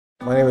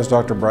My name is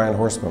Dr. Brian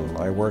Horsman.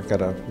 I work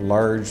at a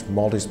large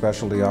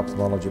multi-specialty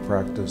ophthalmology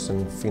practice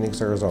in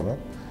Phoenix, Arizona.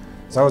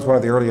 So I was one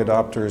of the early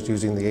adopters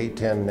using the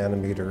 810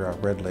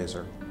 nanometer red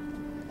laser.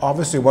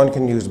 Obviously one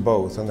can use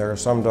both, and there are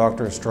some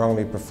doctors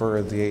strongly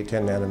prefer the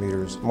 810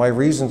 nanometers. My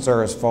reasons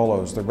are as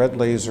follows. The red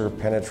laser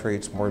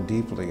penetrates more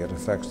deeply. It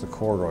affects the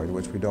choroid,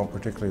 which we don't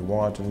particularly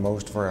want in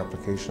most of our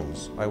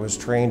applications. I was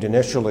trained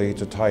initially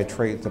to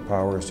titrate the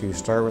power, so you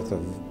start with a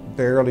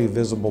barely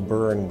visible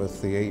burn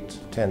with the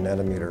 810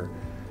 nanometer,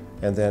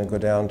 and then go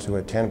down to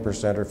a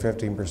 10% or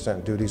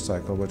 15% duty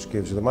cycle, which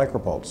gives you the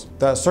MicroPulse.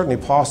 That's certainly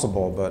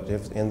possible, but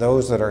if in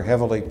those that are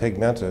heavily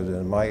pigmented,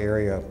 in my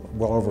area,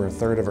 well over a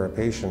third of our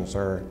patients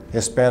are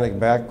Hispanic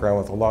background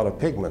with a lot of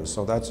pigments,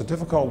 so that's a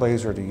difficult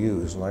laser to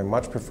use, and I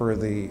much prefer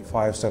the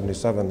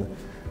 577.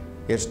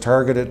 It's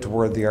targeted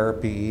toward the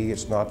RPE,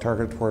 it's not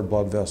targeted toward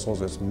blood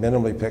vessels, it's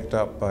minimally picked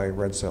up by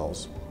red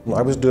cells.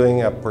 I was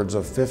doing upwards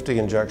of 50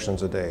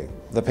 injections a day.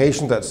 The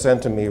patient that's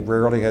sent to me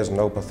rarely has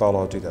no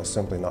pathology. That's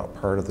simply not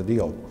part of the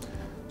deal.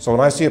 So when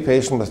I see a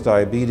patient with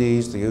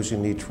diabetes, they usually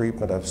need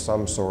treatment of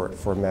some sort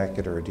for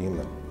macular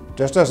edema.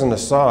 Just as an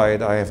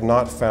aside, I have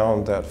not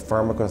found that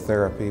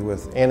pharmacotherapy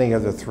with any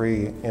of the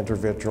three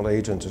intravitreal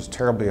agents is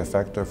terribly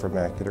effective for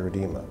macular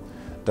edema.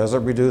 Does it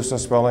reduce the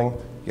swelling?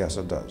 Yes,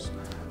 it does.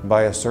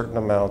 By a certain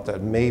amount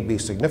that may be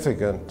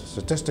significant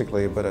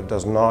statistically, but it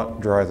does not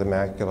dry the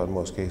macula in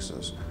most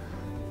cases.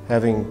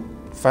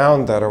 Having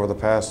found that over the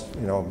past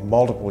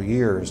multiple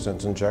years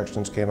since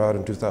injections came out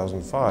in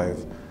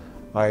 2005,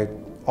 I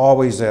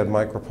always add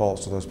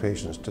MicroPulse to those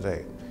patients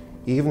today,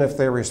 even if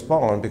they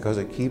respond, because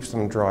it keeps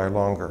them dry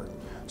longer.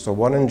 So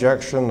one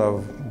injection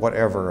of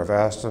whatever,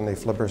 Avastin,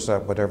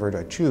 aflibercept, whatever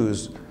I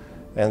choose,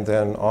 and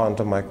then on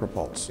to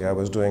MicroPulse. I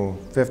was doing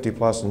 50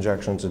 plus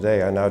injections a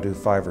day. I now do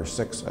 5 or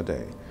 6 a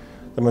day.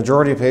 The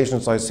majority of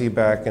patients I see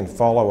back in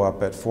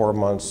follow-up at 4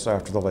 months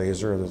after the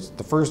laser, that's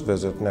the first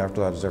visit, and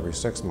after that is every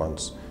 6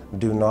 months,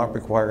 do not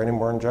require any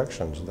more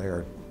injections. They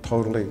are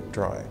totally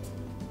dry.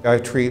 I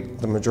treat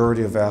the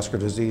majority of vascular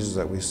diseases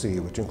that we see,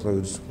 which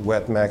includes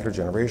wet macular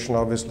degeneration,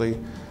 obviously,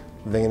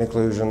 vein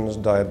occlusions,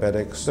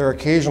 diabetics. There are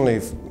occasionally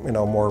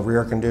more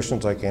rare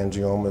conditions like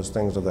angiomas,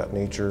 things of that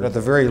nature. At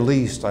the very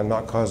least, I'm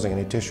not causing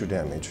any tissue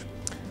damage.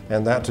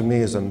 And that to me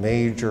is a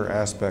major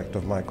aspect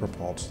of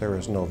MicroPulse. There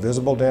is no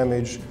visible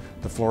damage,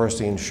 the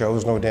fluorescein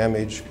shows no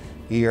damage,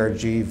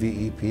 ERG,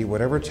 VEP,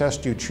 whatever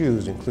test you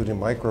choose, including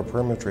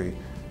microperimetry,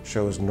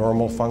 shows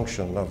normal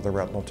function of the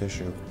retinal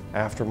tissue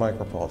after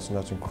MicroPulse, and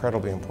that's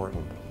incredibly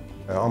important.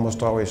 I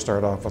almost always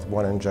start off with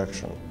one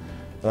injection.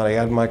 Then I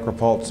add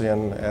MicroPulse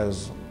in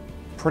as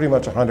pretty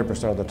much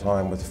 100% of the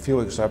time, with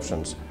few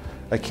exceptions.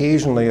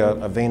 Occasionally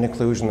a vein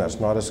occlusion that's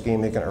not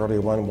ischemic, an early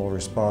one will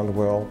respond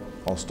well,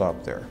 I'll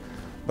stop there.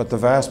 But the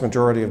vast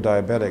majority of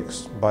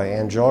diabetics, by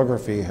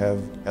angiography,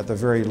 have at the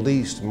very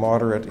least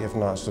moderate, if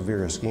not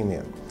severe,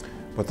 ischemia.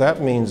 What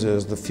that means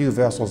is the few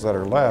vessels that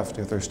are left,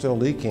 if they're still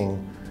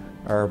leaking,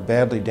 are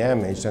badly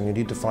damaged, and you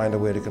need to find a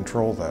way to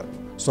control that.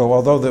 So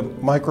although the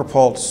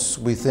MicroPulse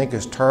we think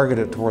is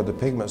targeted toward the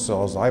pigment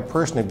cells, I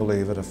personally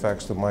believe it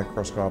affects the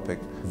microscopic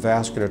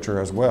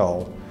vasculature as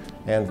well,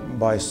 and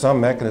by some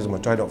mechanism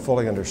which I don't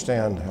fully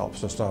understand helps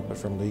to stop it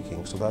from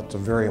leaking. So that's a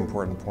very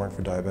important point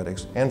for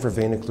diabetics and for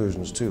vein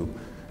occlusions too,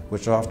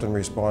 which often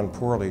respond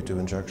poorly to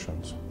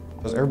injections.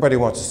 Because everybody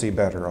wants to see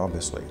better,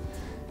 obviously.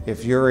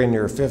 If you're in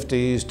your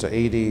 50s to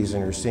 80s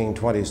and you're seeing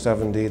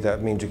 20/70,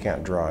 that means you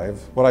can't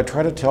drive. What I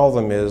try to tell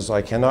them is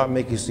I cannot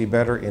make you see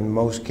better in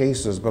most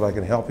cases, but I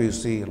can help you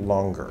see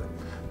longer.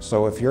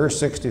 So if you're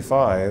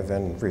 65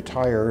 and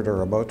retired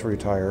or about to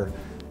retire,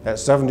 at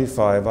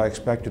 75, I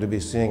expect you to be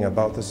seeing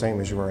about the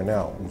same as you are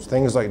now.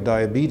 Things like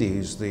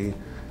diabetes, the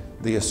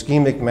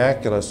ischemic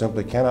macula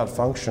simply cannot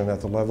function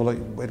at the level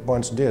it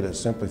once did. It's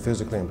simply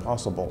physically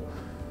impossible.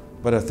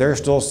 But if they're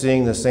still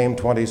seeing the same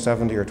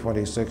 20/70 or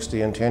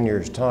 20/60 in 10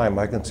 years' time,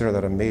 I consider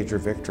that a major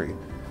victory.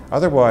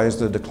 Otherwise,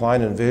 the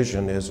decline in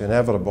vision is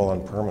inevitable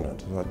and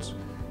permanent. But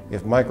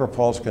if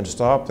MicroPulse can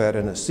stop that,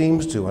 and it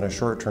seems to on a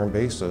short-term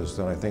basis,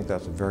 then I think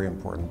that's a very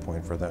important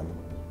point for them.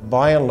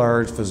 By and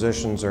large,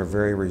 physicians are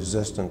very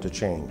resistant to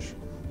change.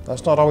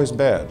 That's not always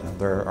bad.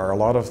 There are a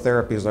lot of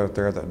therapies out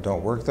there that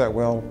don't work that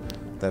well,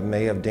 that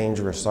may have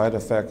dangerous side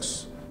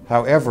effects.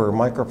 However,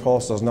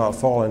 MicroPulse does not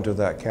fall into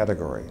that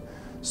category.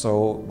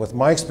 So with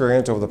my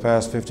experience over the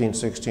past 15,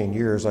 16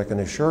 years, I can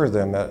assure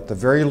them that at the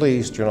very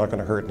least, you're not going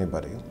to hurt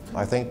anybody.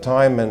 I think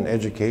time and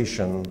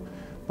education,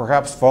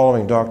 perhaps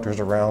following doctors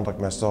around like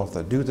myself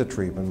that do the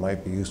treatment,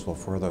 might be useful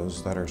for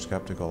those that are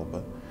skeptical.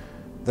 But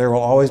there will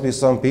always be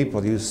some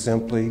people you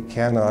simply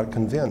cannot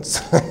convince.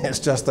 It's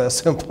just that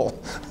simple.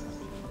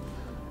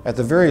 At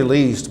the very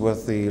least,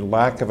 with the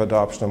lack of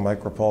adoption of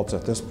MicroPulse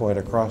at this point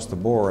across the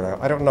board,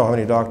 I don't know how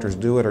many doctors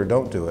do it or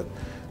don't do it,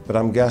 but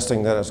I'm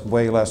guessing that it's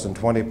way less than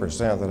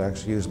 20% that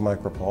actually use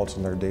MicroPulse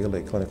in their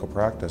daily clinical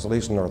practice, at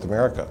least in North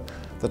America.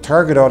 The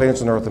target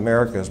audience in North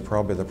America is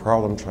probably the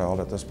problem child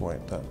at this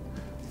point.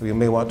 We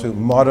may want to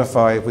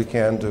modify, if we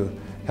can, to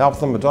help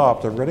them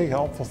adopt a really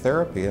helpful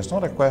therapy. It's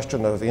not a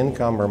question of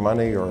income or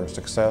money or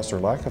success or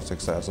lack of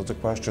success. It's a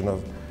question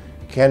of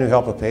Can you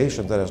help a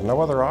patient that has no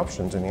other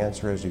options? And the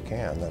answer is you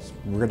can. That's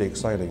really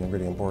exciting and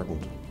really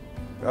important.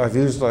 I've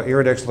used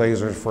iridex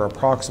lasers for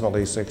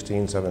approximately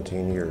 16,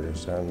 17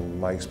 years,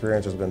 and my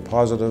experience has been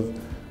positive.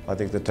 I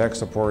think the tech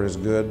support is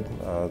good.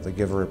 They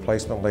give a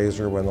replacement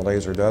laser when the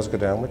laser does go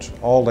down, which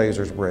all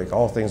lasers break,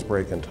 all things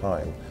break in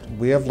time.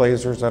 We have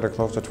lasers that are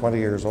close to 20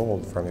 years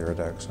old from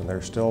iridex, and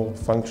they're still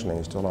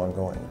functioning, still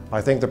ongoing.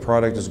 I think the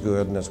product is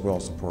good and it's well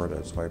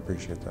supported, so I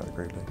appreciate that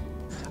greatly.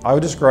 I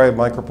would describe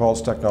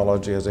MicroPulse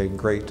technology as a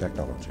great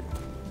technology.